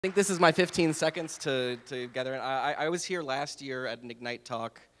I think this is my 15 seconds to gather in. I was here last year at an Ignite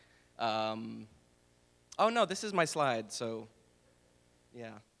talk. Oh no, this is my slide, so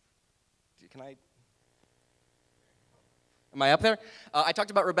yeah. Am I up there? I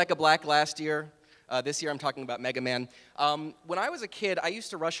talked about Rebecca Black last year. This year I'm talking about Megaman. When I was a kid, I used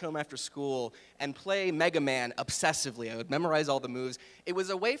to rush home after school and play Megaman obsessively. I would memorize all the moves. It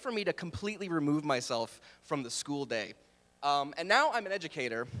was a way for me to completely remove myself from the school day. And now I'm an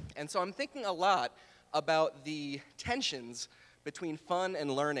educator, and so I'm thinking a lot about the tensions between fun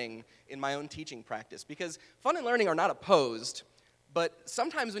and learning in my own teaching practice. Because fun and learning are not opposed, but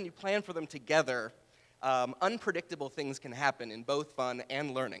sometimes when you plan for them together, unpredictable things can happen in both fun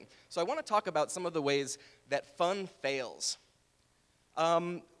and learning. So I want to talk about some of the ways that fun fails.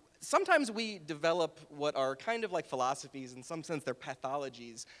 Sometimes we develop what are kind of like philosophies, in some sense they're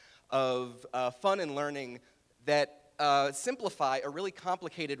pathologies, of fun and learning that simplify a really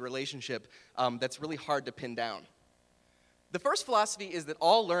complicated relationship that's really hard to pin down. The first philosophy is that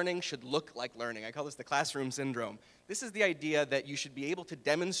all learning should look like learning. I call this the classroom syndrome. This is the idea that you should be able to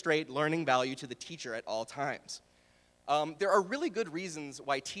demonstrate learning value to the teacher at all times. There are really good reasons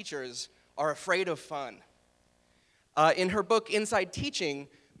why teachers are afraid of fun. In her book, Inside Teaching,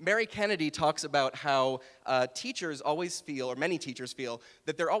 Mary Kennedy talks about how teachers always feel, or many teachers feel,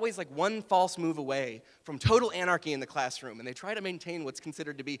 that they're always like one false move away from total anarchy in the classroom, and they try to maintain what's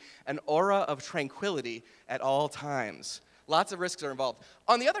considered to be an aura of tranquility at all times. Lots of risks are involved.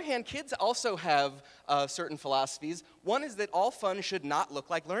 On the other hand, kids also have certain philosophies. One is that all fun should not look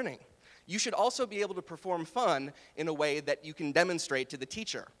like learning. You should also be able to perform fun in a way that you can demonstrate to the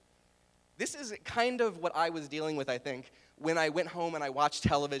teacher. This is kind of what I was dealing with, I think, when I went home and I watched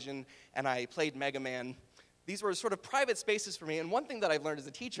television and I played Megaman. These were sort of private spaces for me, and one thing that I've learned as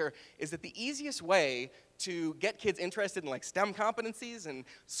a teacher is that the easiest way to get kids interested in like STEM competencies and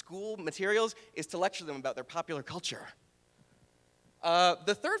school materials is to lecture them about their popular culture.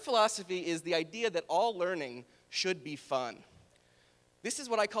 The third philosophy is the idea that all learning should be fun. This is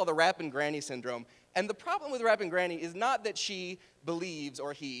what I call the Rap and Granny syndrome, and the problem with Rap and Granny is not that she believes,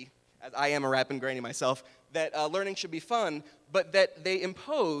 or he, as I am a Rap and Granny myself, that learning should be fun, but that they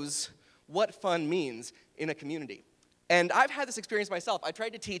impose what fun means in a community. And I've had this experience myself. I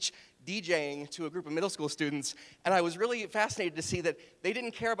tried to teach DJing to a group of middle school students, and I was really fascinated to see that they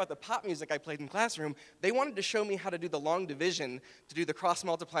didn't care about the pop music I played in the classroom. They wanted to show me how to do the long division, to do the cross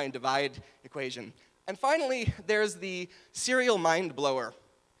multiply and divide equation. And finally, there's the serial mind blower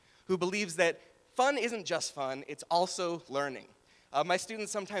who believes that fun isn't just fun, it's also learning. My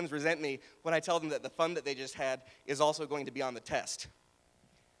students sometimes resent me when I tell them that the fun that they just had is also going to be on the test.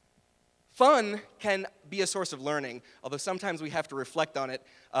 Fun can be a source of learning, although sometimes we have to reflect on it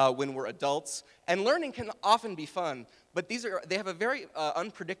when we're adults. And learning can often be fun, but they have a very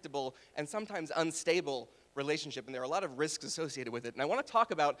unpredictable and sometimes unstable relationship, and there are a lot of risks associated with it. And I want to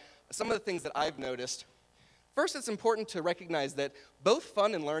talk about some of the things that I've noticed. First, it's important to recognize that both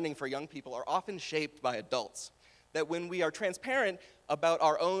fun and learning for young people are often shaped by adults. That when we are transparent about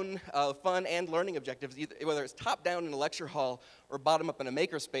our own fun and learning objectives, whether it's top-down in a lecture hall or bottom-up in a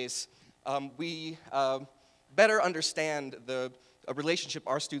makerspace, we better understand the relationship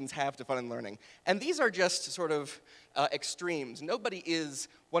our students have to fun and learning. And these are just sort of extremes. Nobody is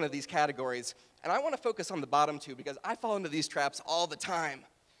one of these categories. And I want to focus on the bottom two because I fall into these traps all the time.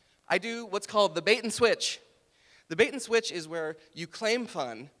 I do what's called the bait and switch. The bait and switch is where you claim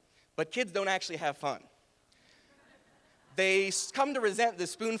fun, but kids don't actually have fun. They come to resent the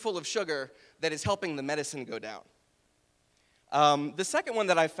spoonful of sugar that is helping the medicine go down. The second one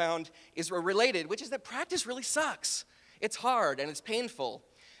that I found is related, which is that practice really sucks. It's hard and it's painful.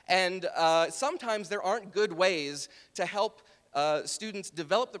 And sometimes there aren't good ways to help students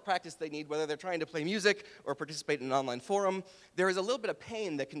develop the practice they need, whether they're trying to play music or participate in an online forum. There is a little bit of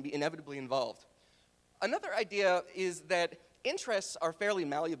pain that can be inevitably involved. Another idea is that interests are fairly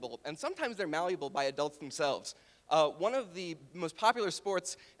malleable, and sometimes they're malleable by adults themselves. One of the most popular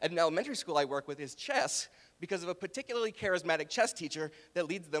sports at an elementary school I work with is chess, because of a particularly charismatic chess teacher that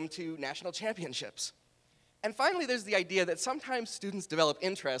leads them to national championships. And finally, there's the idea that sometimes students develop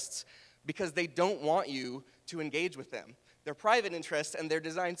interests because they don't want you to engage with them. They're private interests, and they're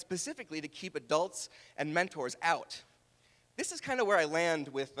designed specifically to keep adults and mentors out. This is kind of where I land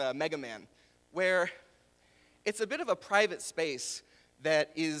with Megaman, where it's a bit of a private space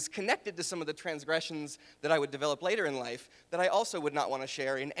that is connected to some of the transgressions that I would develop later in life that I also would not want to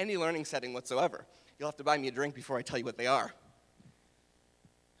share in any learning setting whatsoever. You'll have to buy me a drink before I tell you what they are.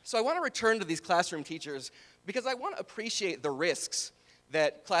 So I want to return to these classroom teachers because I want to appreciate the risks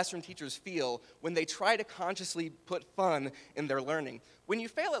that classroom teachers feel when they try to consciously put fun in their learning. When you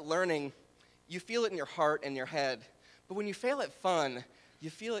fail at learning, you feel it in your heart and your head. But when you fail at fun, you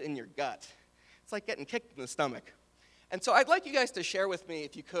feel it in your gut. It's like getting kicked in the stomach. And so I'd like you guys to share with me,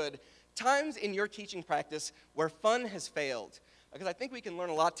 if you could, times in your teaching practice where fun has failed. Because I think we can learn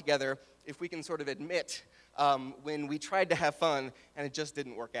a lot together if we can sort of admit when we tried to have fun and it just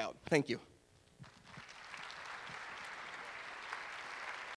didn't work out. Thank you.